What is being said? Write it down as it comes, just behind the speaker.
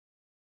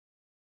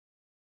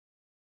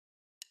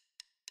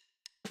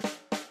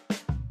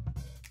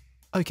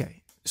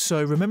Okay,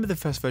 so remember the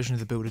first version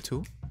of the Builder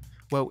tool?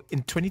 Well,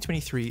 in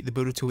 2023, the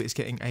Builder tool is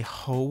getting a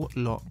whole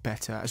lot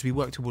better as we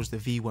work towards the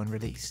V1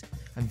 release,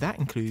 and that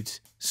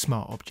includes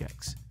smart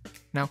objects.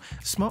 Now,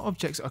 smart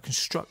objects are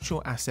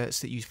constructural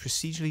assets that use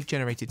procedurally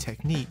generated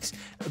techniques,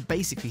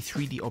 basically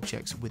 3D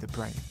objects with a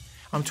brain.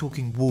 I'm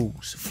talking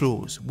walls,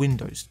 floors,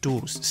 windows,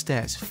 doors,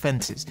 stairs,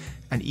 fences,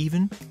 and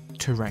even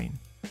terrain,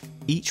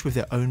 each with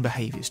their own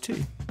behaviours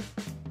too.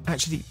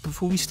 Actually,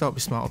 before we start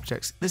with smart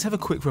objects, let's have a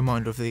quick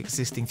reminder of the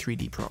existing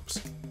 3D props.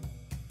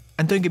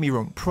 And don't get me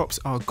wrong, props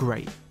are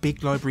great.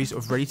 Big libraries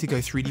of ready-to-go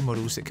 3D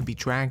models that can be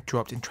dragged,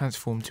 dropped and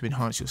transformed to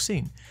enhance your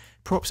scene.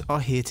 Props are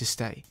here to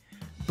stay.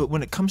 But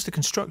when it comes to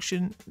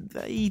construction,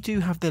 they do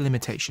have their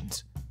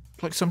limitations.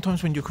 Like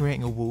sometimes when you're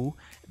creating a wall,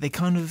 they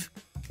kind of,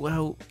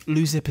 well,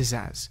 lose their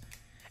pizzazz.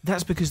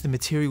 That's because the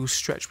materials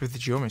stretch with the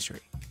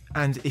geometry.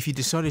 And if you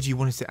decided you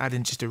wanted to add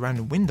in just a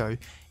random window,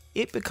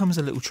 it becomes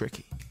a little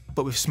tricky.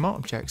 But with smart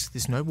objects,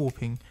 there's no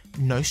warping,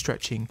 no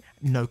stretching,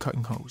 no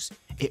cutting holes.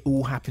 It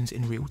all happens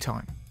in real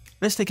time.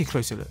 Let's take a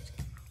closer look.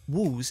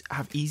 Walls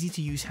have easy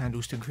to use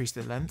handles to increase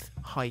the length,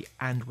 height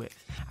and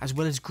width, as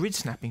well as grid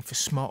snapping for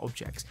smart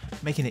objects,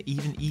 making it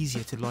even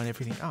easier to line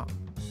everything up.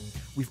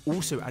 We've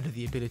also added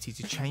the ability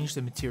to change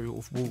the material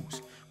of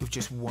walls with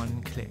just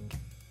one click.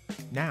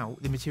 Now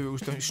the materials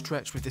don't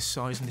stretch with the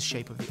size and the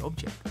shape of the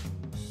object.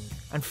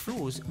 And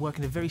floors work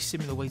in a very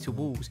similar way to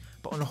walls,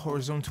 but on a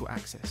horizontal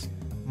axis.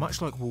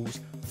 Much like walls,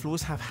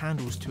 floors have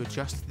handles to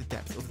adjust the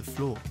depth of the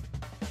floor.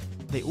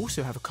 They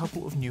also have a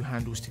couple of new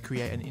handles to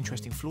create an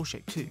interesting floor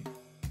shape too.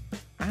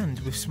 And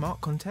with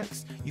smart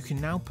context, you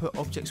can now put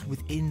objects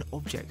within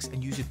objects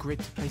and use a grid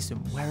to place them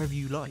wherever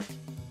you like.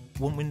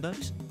 Want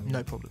windows?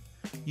 No problem.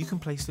 You can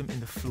place them in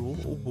the floor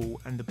or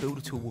wall and the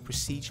Builder tool will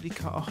procedurally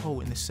cut a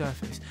hole in the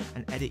surface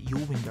and edit your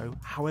window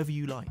however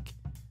you like.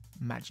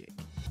 Magic.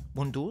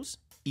 Want doors?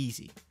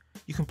 Easy.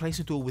 You can place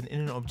a door within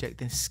an object,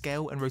 then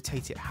scale and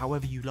rotate it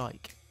however you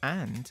like.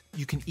 And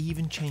you can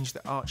even change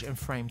the arch and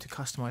frame to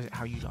customize it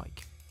how you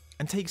like.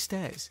 And take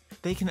stairs.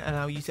 They can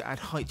allow you to add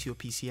height to your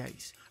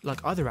PCAs.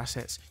 Like other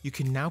assets, you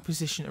can now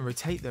position and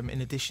rotate them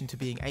in addition to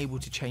being able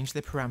to change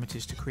their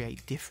parameters to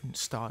create different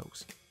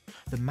styles.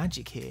 The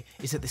magic here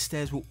is that the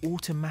stairs will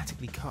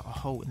automatically cut a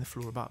hole in the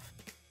floor above.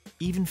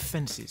 Even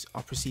fences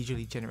are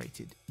procedurally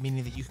generated,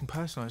 meaning that you can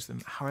personalise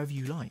them however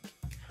you like.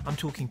 I'm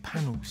talking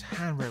panels,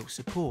 handrails,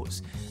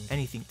 supports,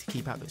 anything to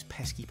keep out those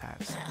pesky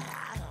paths.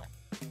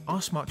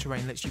 Our smart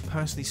terrain lets you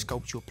personally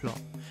sculpt your plot,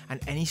 and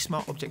any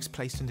smart objects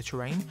placed in the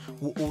terrain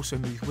will also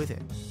move with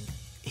it.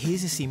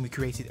 Here's a scene we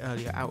created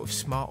earlier out of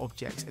smart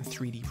objects and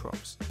 3D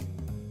props.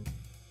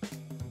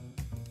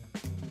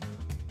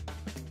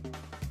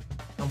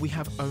 And we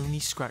have only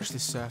scratched the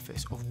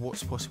surface of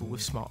what's possible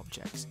with smart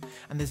objects,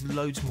 and there's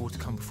loads more to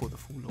come before the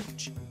full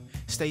launch.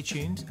 Stay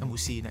tuned and we'll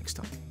see you next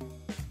time.